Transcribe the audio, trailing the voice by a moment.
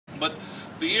But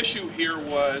the issue here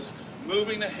was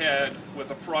moving ahead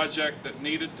with a project that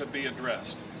needed to be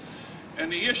addressed.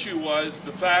 And the issue was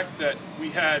the fact that we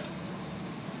had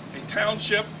a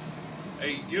township,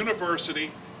 a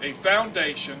university, a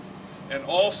foundation, and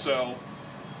also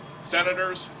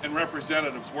senators and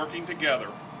representatives working together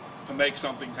to make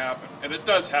something happen. And it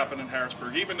does happen in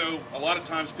Harrisburg, even though a lot of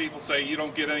times people say you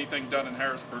don't get anything done in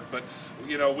Harrisburg, but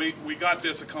you know, we got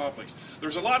this accomplished.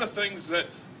 There's a lot of things that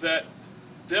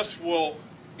this will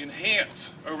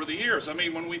enhance over the years. I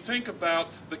mean, when we think about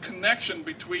the connection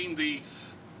between the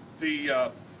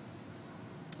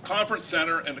conference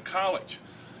center and the college,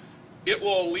 it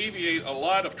will alleviate a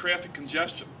lot of traffic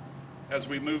congestion as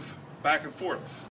we move back and forth.